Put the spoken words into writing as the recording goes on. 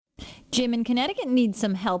Jim in Connecticut needs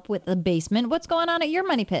some help with the basement. What's going on at your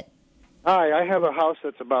money pit? Hi, I have a house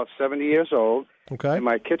that's about 70 years old, Okay. and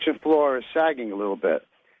my kitchen floor is sagging a little bit.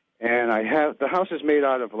 And the house is made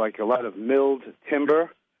out of like a lot of milled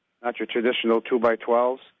timber, not your traditional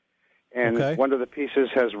 2x12s. And Okay. one of the pieces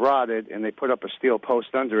has rotted, and they put up a steel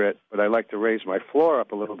post under it, but I like to raise my floor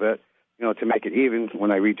up a little bit, to make it even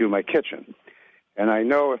when I redo my kitchen. And I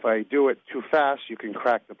know if I do it too fast, you can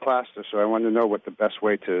crack the plaster, so I want to know what the best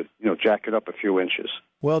way to, jack it up a few inches.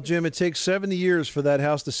 Well, Jim, it takes 70 years for that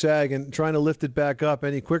house to sag, and trying to lift it back up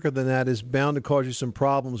any quicker than that is bound to cause you some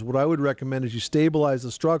problems. What I would recommend is you stabilize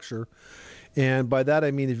the structure, and by that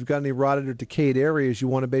I mean if you've got any rotted or decayed areas, you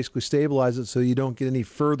want to basically stabilize it so you don't get any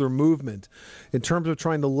further movement. In terms of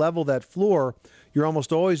trying to level that floor, you're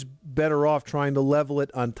almost always better off trying to level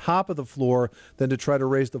it on top of the floor than to try to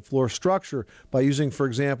raise the floor structure by using, for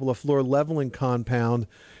example, a floor leveling compound.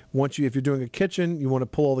 If you're doing a kitchen, you want to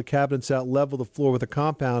pull all the cabinets out, level the floor with a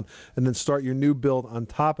compound, and then start your new build on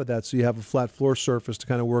top of that so you have a flat floor surface to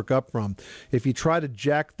kind of work up from. If you try to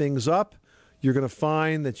jack things up, you're going to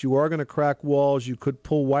find that you are going to crack walls. You could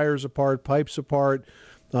pull wires apart, pipes apart.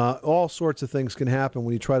 All sorts of things can happen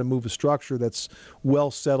when you try to move a structure that's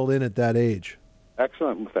well settled in at that age.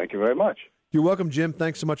 Excellent. Well, thank you very much. You're welcome, Jim.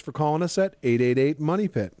 Thanks so much for calling us at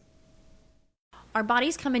 888-MONEY-PIT. Our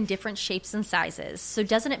bodies come in different shapes and sizes, so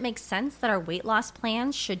doesn't it make sense that our weight loss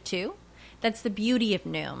plans should too? That's the beauty of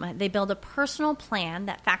Noom. They build a personal plan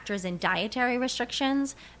that factors in dietary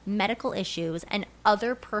restrictions, medical issues, and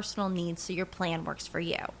other personal needs so your plan works for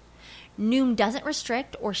you. Noom doesn't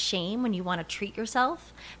restrict or shame when you want to treat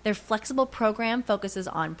yourself. Their flexible program focuses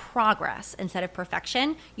on progress instead of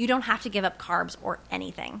perfection. You don't have to give up carbs or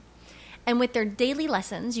anything. And with their daily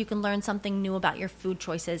lessons, you can learn something new about your food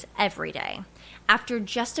choices every day. After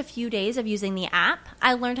just a few days of using the app,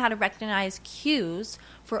 I learned how to recognize cues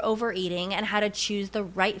for overeating and how to choose the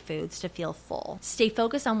right foods to feel full. Stay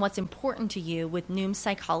focused on what's important to you with Noom's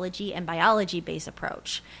psychology and biology-based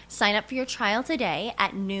approach. Sign up for your trial today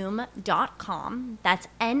at Noom.com. That's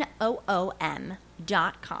Noom.com.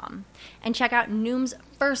 And check out Noom's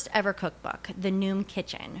first ever cookbook, The Noom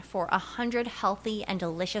Kitchen, for 100 healthy and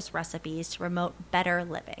delicious recipes to promote better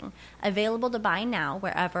living. Available to buy now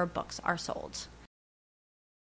wherever books are sold.